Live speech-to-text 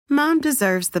Mom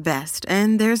deserves the best,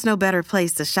 and there's no better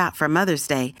place to shop for Mother's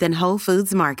Day than Whole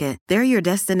Foods Market. They're your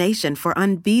destination for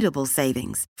unbeatable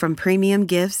savings, from premium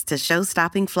gifts to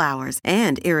show-stopping flowers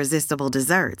and irresistible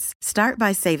desserts. Start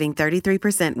by saving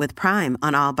 33% with Prime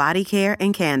on all body care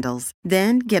and candles.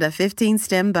 Then get a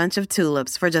 15-stem bunch of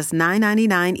tulips for just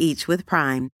 $9.99 each with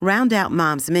Prime. Round out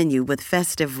Mom's menu with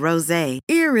festive rosé,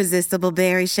 irresistible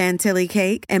berry chantilly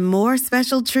cake, and more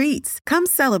special treats. Come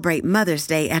celebrate Mother's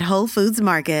Day at Whole Foods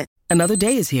Market. Another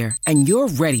day is here, and you're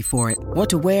ready for it. What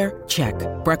to wear? Check.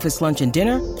 Breakfast, lunch, and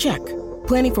dinner? Check.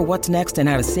 Planning for what's next and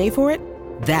how to save for it?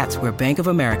 That's where Bank of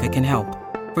America can help.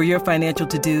 For your financial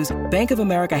to-dos, Bank of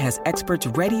America has experts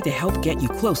ready to help get you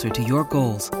closer to your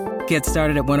goals. Get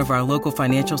started at one of our local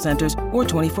financial centers or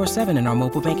 24/7 in our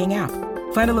mobile banking app.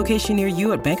 Find a location near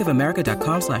you at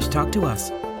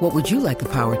bankofamerica.com/talktous. What would you like the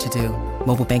power to do?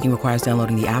 Mobile banking requires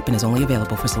downloading the app and is only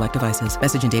available for select devices.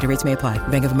 Message and data rates may apply.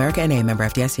 Bank of America N.A., member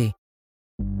FDIC.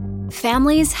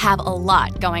 Families have a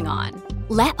lot going on.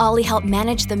 Let Ollie help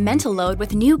manage the mental load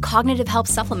with new cognitive help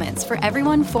supplements for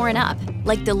everyone 4 and up,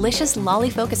 like delicious Lolly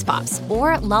Focus Pops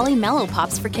or Lolly Mellow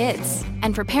Pops for kids.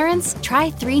 And for parents,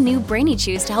 try 3 new Brainy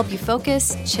Chews to help you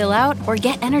focus, chill out, or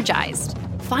get energized.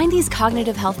 Find these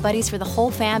cognitive health buddies for the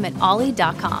whole fam at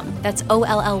ollie.com. That's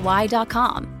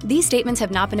OLLY.com. These statements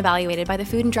have not been evaluated by the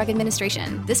Food and Drug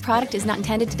Administration. This product is not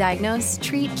intended to diagnose,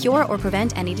 treat, cure, or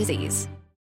prevent any disease.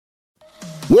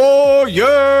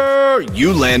 Warrior!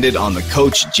 You landed on the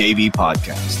Coach JV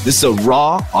podcast. This is a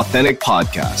raw, authentic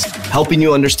podcast helping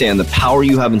you understand the power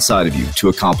you have inside of you to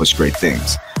accomplish great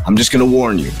things. I'm just going to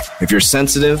warn you, if you're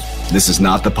sensitive, this is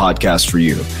not the podcast for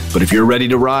you. But if you're ready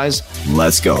to rise,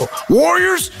 let's go.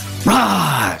 Warriors,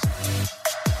 rise!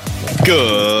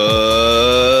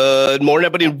 Good morning,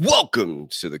 everybody, and welcome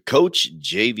to the Coach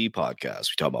JV podcast.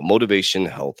 We talk about motivation,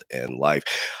 health, and life.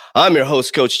 I'm your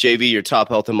host, Coach JV, your top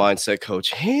health and mindset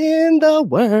coach in the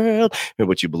world. And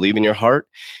what you believe in your heart,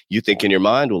 you think in your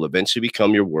mind will eventually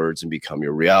become your words and become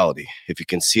your reality. If you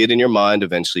can see it in your mind,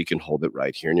 eventually you can hold it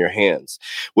right here in your hands.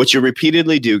 What you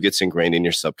repeatedly do gets ingrained in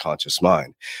your subconscious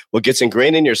mind. What gets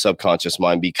ingrained in your subconscious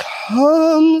mind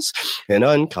becomes an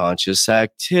unconscious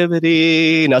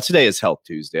activity. Now, today is Health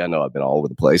Tuesday. I know I've been all over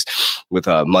the place with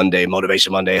Monday,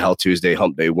 Motivation Monday, Health Tuesday,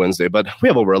 Hump Day Wednesday, but we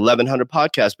have over 1,100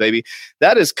 podcasts, baby.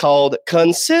 That is called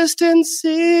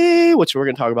consistency, which we're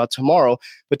going to talk about tomorrow.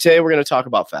 But today we're going to talk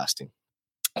about fasting.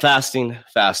 Fasting.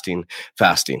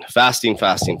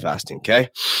 Okay.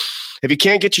 If you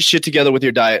can't get your shit together with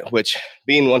your diet, which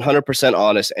being 100%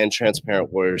 honest and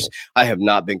transparent, warriors, I have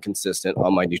not been consistent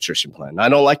on my nutrition plan. I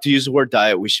don't like to use the word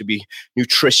diet. We should be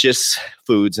nutritious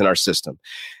foods in our system.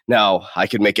 Now, I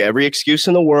could make every excuse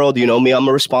in the world. You know me, I'm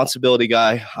a responsibility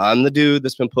guy. I'm the dude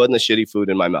that's been putting the shitty food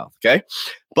in my mouth, okay?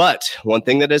 But one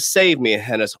thing that has saved me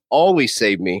and has always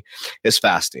saved me is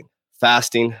fasting.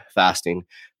 Fasting.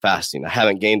 I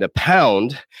haven't gained a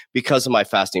pound because of my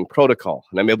fasting protocol,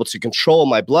 and I'm able to control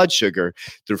my blood sugar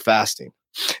through fasting.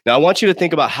 Now, I want you to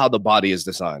think about how the body is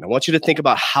designed. I want you to think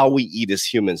about how we eat as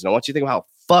humans. And I want you to think about how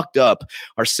fucked up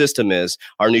our system is,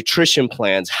 our nutrition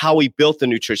plans, how we built the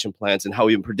nutrition plans, and how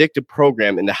we predicted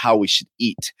program into how we should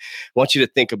eat. I want you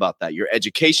to think about that. Your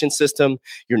education system,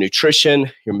 your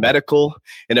nutrition, your medical.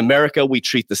 In America, we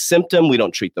treat the symptom. We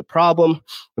don't treat the problem.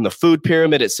 In the food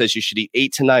pyramid, it says you should eat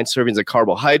 8 to 9 servings of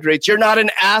carbohydrates. You're not an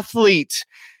athlete.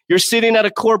 You're sitting at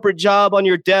a corporate job on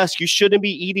your desk. You shouldn't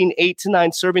be eating 8 to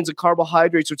 9 servings of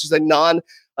carbohydrates, which is a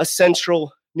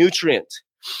non-essential nutrient.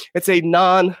 It's a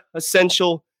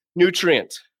non-essential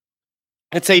nutrient.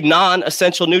 It's a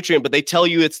non-essential nutrient, but they tell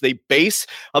you it's the base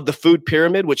of the food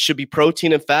pyramid, which should be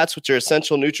protein and fats, which are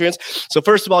essential nutrients. So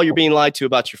first of all, you're being lied to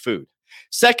about your food.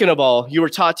 Second of all, you were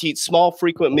taught to eat small,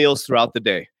 frequent meals throughout the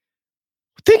day.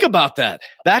 Think about that.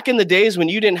 Back in the days when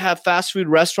you didn't have fast food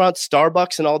restaurants,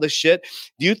 Starbucks and all this shit,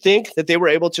 do you think that they were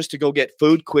able just to go get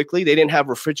food quickly? They didn't have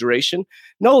refrigeration.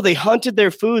 No, they hunted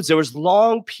their foods. There was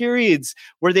long periods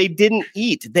where they didn't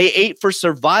eat. They ate for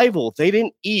survival. They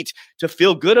didn't eat to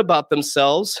feel good about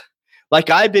themselves.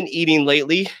 Like I've been eating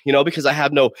lately, because I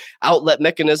have no outlet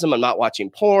mechanism. I'm not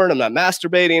watching porn. I'm not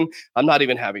masturbating. I'm not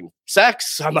even having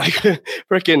sex. I'm like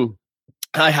freaking...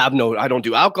 I don't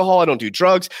do alcohol. I don't do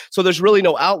drugs. So there's really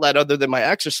no outlet other than my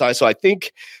exercise. So I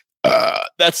think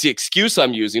that's the excuse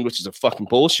I'm using, which is a fucking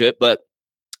bullshit. But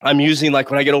I'm using,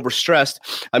 like when I get overstressed,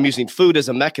 I'm using food as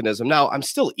a mechanism. Now, I'm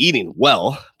still eating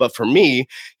well, but for me,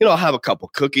 I'll have a couple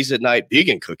cookies at night,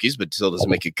 vegan cookies, but still doesn't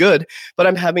make it good. But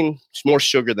I'm having more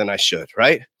sugar than I should,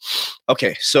 right?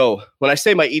 Okay, so when I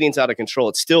say my eating's out of control,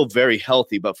 it's still very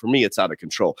healthy, but for me, it's out of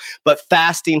control. But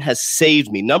fasting has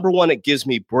saved me. Number one, it gives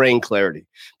me brain clarity.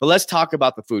 But let's talk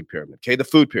about the food pyramid, okay? The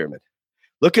food pyramid.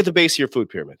 Look at the base of your food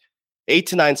pyramid. 8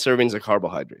 to 9 servings of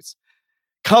carbohydrates.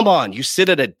 Come on, you sit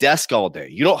at a desk all day.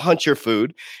 You don't hunt your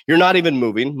food. You're not even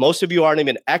moving. Most of you aren't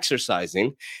even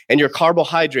exercising. And your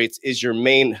carbohydrates is your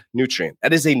main nutrient.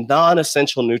 That is a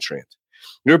non-essential nutrient.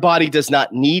 Your body does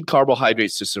not need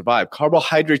carbohydrates to survive.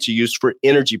 Carbohydrates are used for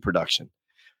energy production,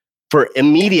 for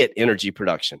immediate energy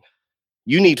production.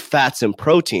 You need fats and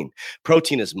protein.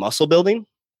 Protein is muscle building.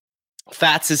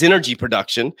 Fats is energy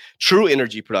production, true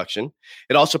energy production.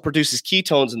 It also produces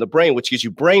ketones in the brain, which gives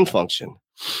you brain function.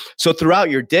 So throughout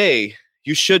your day,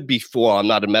 you should be full. I'm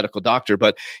not a medical doctor,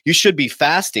 but you should be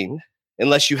fasting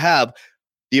unless you have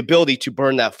the ability to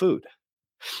burn that food.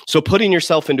 So putting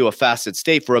yourself into a fasted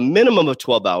state for a minimum of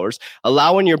 12 hours,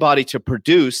 allowing your body to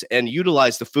produce and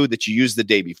utilize the food that you used the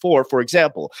day before. For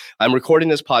example, I'm recording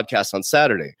this podcast on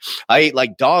Saturday. I ate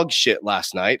like dog shit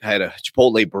last night. I had a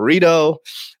Chipotle burrito.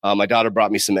 My daughter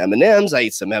brought me some M&Ms. I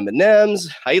ate some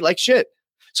M&Ms. I ate like shit.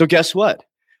 So guess what?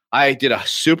 I did a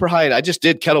super high, I just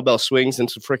did kettlebell swings and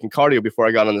some freaking cardio before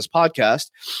I got on this podcast.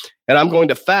 And I'm going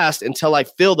to fast until I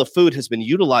feel the food has been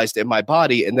utilized in my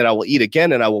body. And then I will eat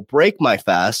again and I will break my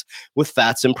fast with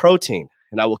fats and protein.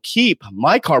 And I will keep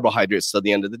my carbohydrates till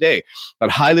the end of the day.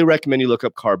 I'd highly recommend you look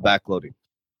up carb backloading.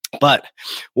 But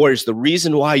warriors, the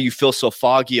reason why you feel so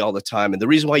foggy all the time and the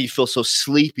reason why you feel so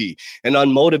sleepy and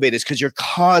unmotivated is because you're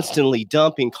constantly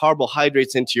dumping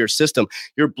carbohydrates into your system.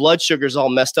 Your blood sugar's all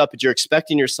messed up, but you're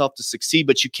expecting yourself to succeed,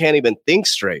 but you can't even think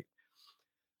straight.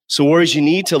 So warriors, you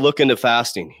need to look into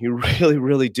fasting. You really,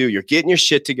 really do. You're getting your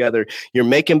shit together. You're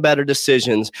making better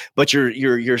decisions, but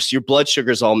your blood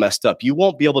sugar is all messed up. You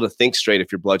won't be able to think straight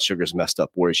if your blood sugar is messed up,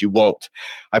 warriors. You won't.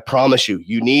 I promise you.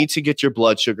 You need to get your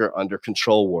blood sugar under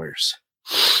control, warriors.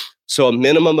 So a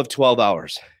minimum of 12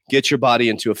 hours. Get your body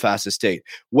into a fasted state.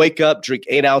 Wake up, drink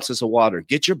 8 ounces of water.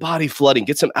 Get your body flooding.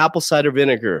 Get some apple cider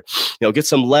vinegar. Get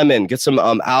some lemon. Get some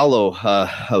aloe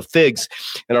figs.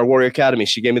 In our Warrior Academy,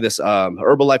 she gave me this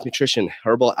Herbalife Nutrition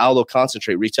Herbal Aloe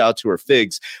Concentrate. Reach out to her,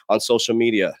 Figs, on social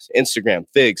media, Instagram,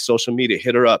 Figs, social media.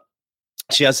 Hit her up.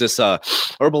 She has this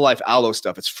Herbalife aloe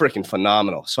stuff. It's freaking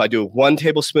phenomenal. So I do 1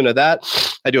 tablespoon of that.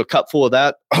 I do a cup full of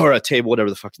that, or a table, whatever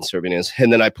the fucking serving is.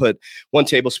 And then I put 1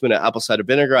 tablespoon of apple cider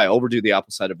vinegar. I overdo the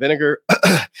apple cider vinegar.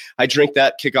 I drink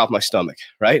that, kick off my stomach,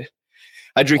 right?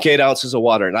 I drink 8 ounces of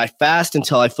water and I fast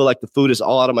until I feel like the food is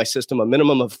all out of my system, a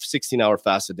minimum of 16-hour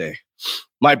fast a day.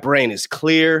 My brain is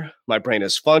clear. My brain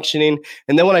is functioning.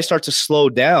 And then when I start to slow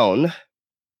down,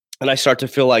 and I start to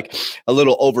feel like a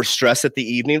little overstressed at the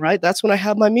evening, right? That's when I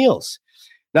have my meals.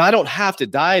 Now, I don't have to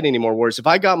diet anymore. Whereas if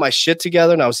I got my shit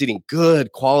together and I was eating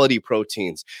good quality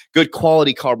proteins, good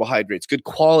quality carbohydrates, good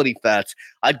quality fats,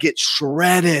 I'd get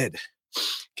shredded.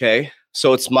 Okay.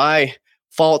 So it's my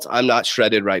fault I'm not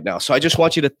shredded right now. So I just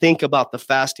want you to think about the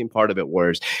fasting part of it,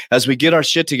 warriors. As we get our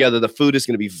shit together, the food is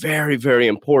going to be very, very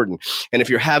important. And if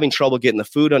you're having trouble getting the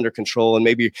food under control, and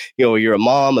maybe, you're a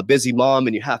mom, a busy mom,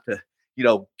 and you have to,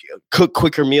 cook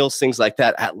quicker meals, things like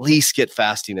that, at least get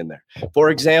fasting in there. For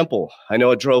example, I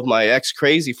know it drove my ex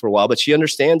crazy for a while, but she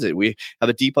understands it. We have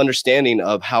a deep understanding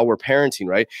of how we're parenting,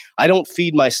 right? I don't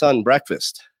feed my son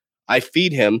breakfast. I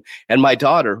feed him and my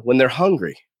daughter when they're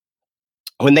hungry.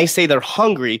 When they say they're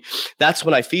hungry, that's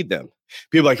when I feed them.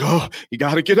 People are like, oh, you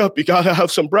got to get up. You got to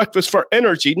have some breakfast for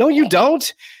energy. No, you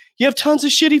don't. You have tons of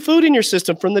shitty food in your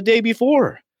system from the day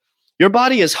before. Your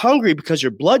body is hungry because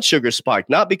your blood sugar spiked,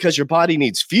 not because your body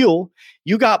needs fuel.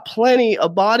 You got plenty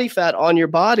of body fat on your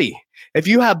body. If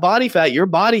you have body fat, your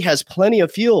body has plenty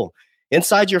of fuel.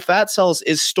 Inside your fat cells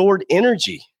is stored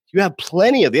energy. You have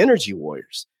plenty of energy,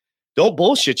 warriors. Don't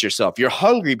bullshit yourself. You're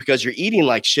hungry because you're eating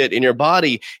like shit and your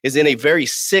body is in a very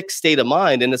sick state of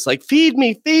mind. And it's like, feed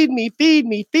me, feed me, feed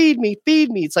me, feed me, feed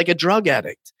me. It's like a drug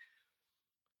addict.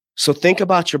 So think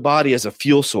about your body as a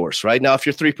fuel source, right? Now, if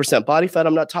you're 3% body fat,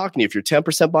 I'm not talking to you. If you're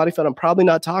 10% body fat, I'm probably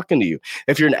not talking to you.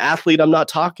 If you're an athlete, I'm not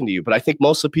talking to you. But I think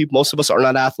most of us are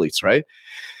not athletes, right?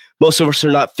 Most of us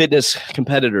are not fitness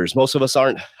competitors. Most of us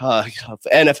aren't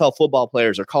NFL football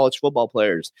players or college football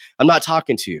players. I'm not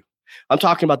talking to you. I'm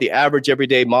talking about the average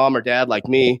everyday mom or dad like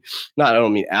me. I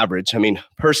don't mean average. I mean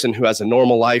person who has a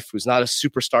normal life, who's not a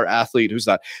superstar athlete, who's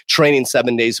not training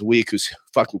 7 days a week, who's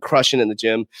fucking crushing in the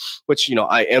gym, which,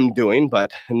 I am doing,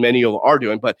 and many of you are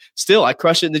doing, but still I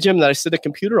crush it in the gym and I sit at a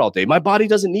computer all day. My body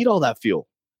doesn't need all that fuel.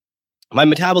 My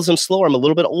metabolism's slower. I'm a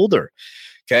little bit older.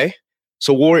 Okay.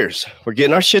 So warriors, we're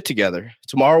getting our shit together.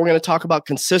 Tomorrow we're going to talk about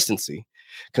consistency.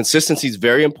 Consistency is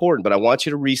very important, but I want you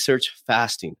to research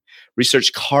fasting,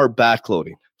 research carb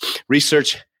backloading,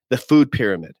 research the food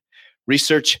pyramid,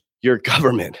 research your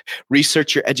government,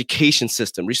 research your education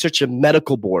system, research your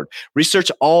medical board,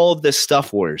 research all of this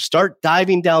stuff, warriors. Start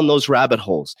diving down those rabbit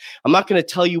holes. I'm not going to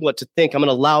tell you what to think. I'm going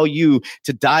to allow you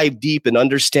to dive deep and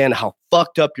understand how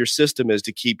fucked up your system is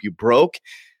to keep you broke,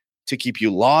 to keep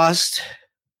you lost,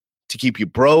 to keep you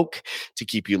broke, to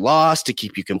keep you lost, to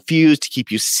keep you confused, to keep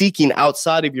you seeking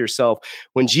outside of yourself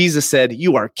when Jesus said,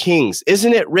 you are kings.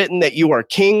 Isn't it written that you are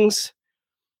kings?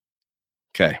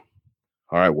 Okay.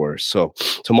 All right, warriors. So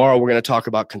tomorrow we're going to talk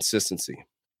about consistency.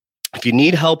 If you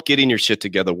need help getting your shit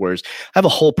together, warriors, I have a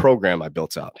whole program I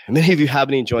built out. And many of you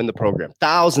haven't even joined the program.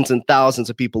 Thousands and thousands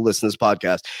of people listen to this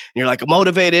podcast. And you're like,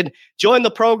 motivated. Join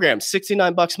the program,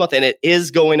 $69 a month. And it is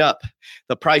going up.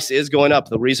 The price is going up.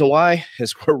 The reason why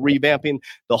is we're revamping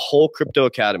the whole Crypto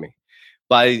Academy.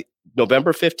 By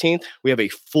November 15th, we have a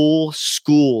full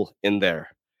school in there.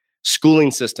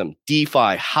 Schooling system,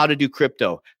 DeFi, how to do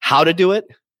crypto, how to do it,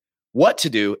 what to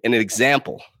do, and an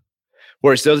example.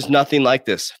 Whereas there's nothing like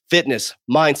this. Fitness,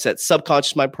 mindset,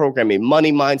 subconscious mind programming,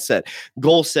 money mindset,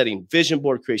 goal setting, vision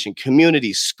board creation,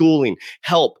 community, schooling,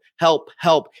 help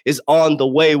is on the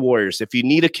way, warriors. If you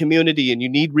need a community and you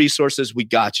need resources, we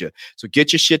got you. So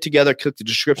get your shit together. Click the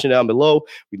description down below.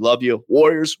 We love you.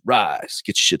 Warriors, rise.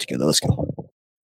 Get your shit together. Let's go.